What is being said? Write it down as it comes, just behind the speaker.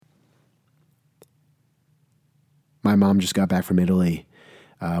my mom just got back from Italy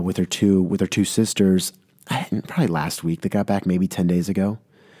with her two sisters. Probably last week. They got back maybe 10 days ago.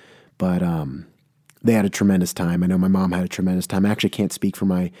 But they had a tremendous time. I know my mom had a tremendous time. I actually can't speak for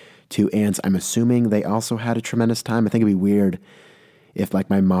my two aunts. I'm assuming they also had a tremendous time. I think it'd be weird if like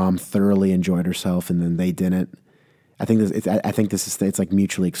my mom thoroughly enjoyed herself and then they didn't. I think it's like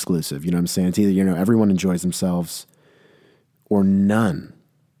mutually exclusive. You know what I'm saying? It's either, everyone enjoys themselves or none.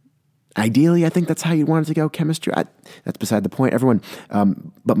 Ideally, I think that's how you want it to go. Chemistry, that's beside the point. Everyone,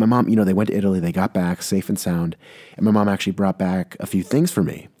 but my mom, they went to Italy. They got back safe and sound. And my mom actually brought back a few things for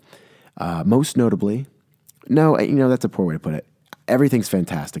me. Most notably, that's a poor way to put it. Everything's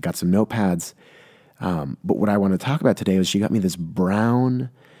fantastic. Got some notepads. But what I want to talk about today is she got me this brown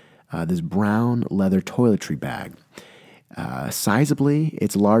leather toiletry bag. Sizably,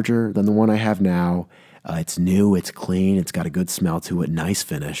 it's larger than the one I have now. It's new, it's clean, it's got a good smell to it, nice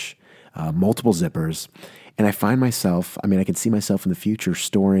finish, multiple zippers. And I find myself, I can see myself in the future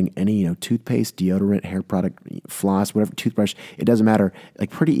storing any, toothpaste, deodorant, hair product, floss, whatever, toothbrush, it doesn't matter,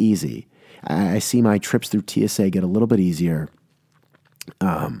 like pretty easy. I see my trips through TSA get a little bit easier.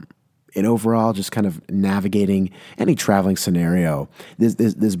 And overall, just kind of navigating any traveling scenario,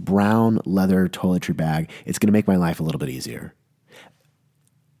 this brown leather toiletry bag, it's going to make my life a little bit easier.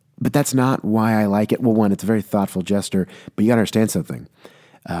 But that's not why I like it. Well, one, it's a very thoughtful gesture, but you got to understand something.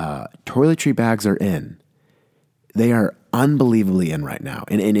 Toiletry bags are in. They are unbelievably in right now.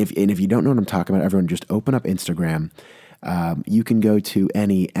 And if you don't know what I'm talking about, everyone just open up Instagram. You can go to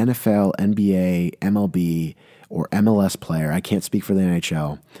any NFL, NBA, MLB, or MLS player. I can't speak for the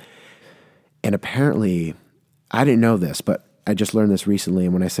NHL. And apparently, I didn't know this, but I just learned this recently.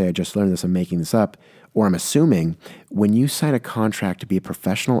 And when I say I just learned this, I'm making this up. Or I'm assuming when you sign a contract to be a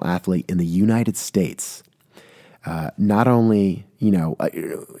professional athlete in the United States, not only you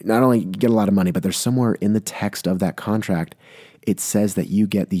get a lot of money, but there's somewhere in the text of that contract, it says that you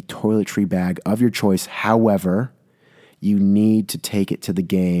get the toiletry bag of your choice. However, you need to take it to the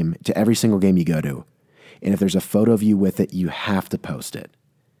game, to every single game you go to. And if there's a photo of you with it, you have to post it.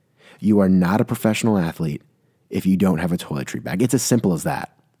 You are not a professional athlete if you don't have a toiletry bag. It's as simple as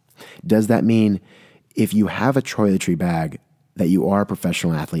that. Does that mean if you have a toiletry bag that you are a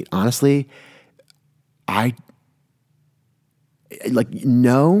professional athlete? Honestly,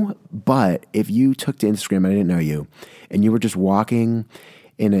 no, but if you took to Instagram, I didn't know you, and you were just walking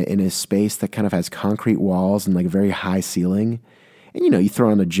in a space that kind of has concrete walls and like a very high ceiling, and you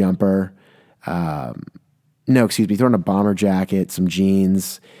throw on a jumper, throw on a bomber jacket, some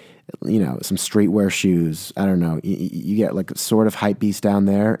jeans, some streetwear shoes. I don't know. You get like sort of hype beast down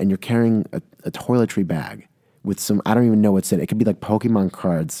there, and you're carrying a toiletry bag with some, I don't even know what's in it. It could be like Pokemon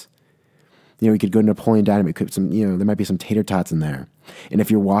cards. You could go to Napoleon Dynamite, there might be some tater tots in there. And if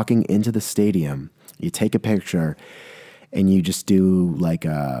you're walking into the stadium, you take a picture and you just do like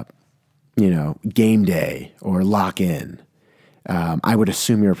a, game day or lock in. I would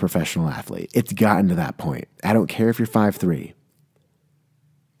assume you're a professional athlete. It's gotten to that point. I don't care if you're 5'3".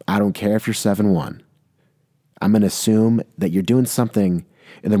 I don't care if you're 7'1". I'm going to assume that you're doing something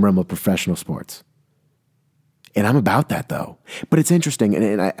in the realm of professional sports. And I'm about that though. But it's interesting.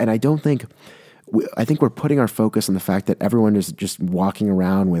 And I don't think, I think we're putting our focus on the fact that everyone is just walking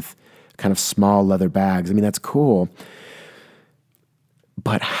around with kind of small leather bags. That's cool.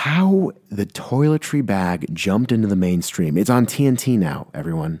 But how the toiletry bag jumped into the mainstream. It's on TNT now,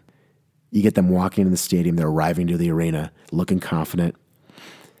 everyone. You get them walking into the stadium. They're arriving to the arena looking confident.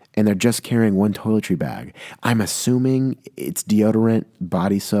 And they're just carrying one toiletry bag. I'm assuming it's deodorant,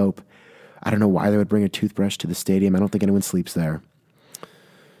 body soap. I don't know why they would bring a toothbrush to the stadium. I don't think anyone sleeps there.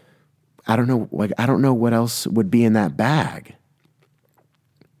 I don't know what else would be in that bag.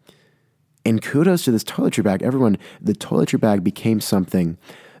 And kudos to this toiletry bag. Everyone, the toiletry bag became something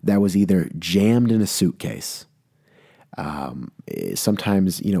that was either jammed in a suitcase,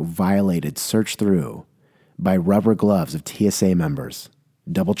 sometimes, violated, searched through by rubber gloves of TSA members,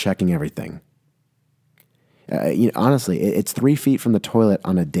 double checking everything. Honestly, it's 3 feet from the toilet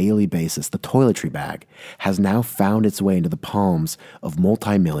on a daily basis. The toiletry bag has now found its way into the palms of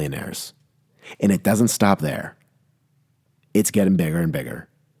multimillionaires. And it doesn't stop there. It's getting bigger and bigger.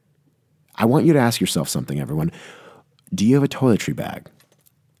 I want you to ask yourself something, everyone. Do you have a toiletry bag?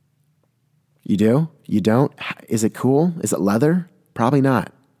 You do? You don't? Is it cool? Is it leather? Probably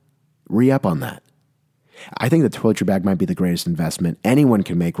not. Re-up on that. I think the toiletry bag might be the greatest investment anyone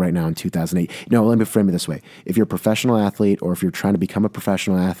can make right now in 2008. No, let me frame it this way. If you're a professional athlete or if you're trying to become a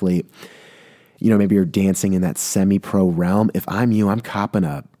professional athlete, maybe you're dancing in that semi-pro realm. If I'm you, I'm copping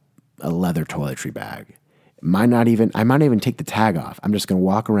a leather toiletry bag. I might not even take the tag off. I'm just going to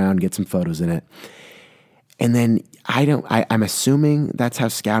walk around, get some photos in it. And then I'm assuming that's how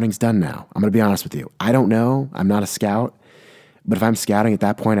scouting's done now. I'm going to be honest with you. I don't know. I'm not a scout. But if I'm scouting at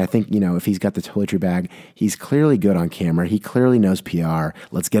that point, I think, if he's got the toiletry bag, he's clearly good on camera. He clearly knows PR.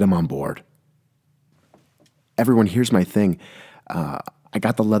 Let's get him on board. Everyone, here's my thing. I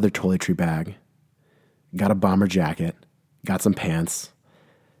got the leather toiletry bag, got a bomber jacket, got some pants,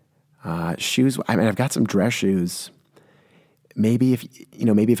 shoes. I've got some dress shoes. Maybe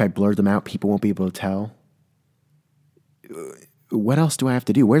if I blur them out, people won't be able to tell. What else do I have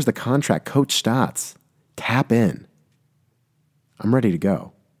to do? Where's the contract? Coach Stotts, tap in. I'm ready to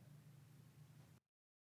go.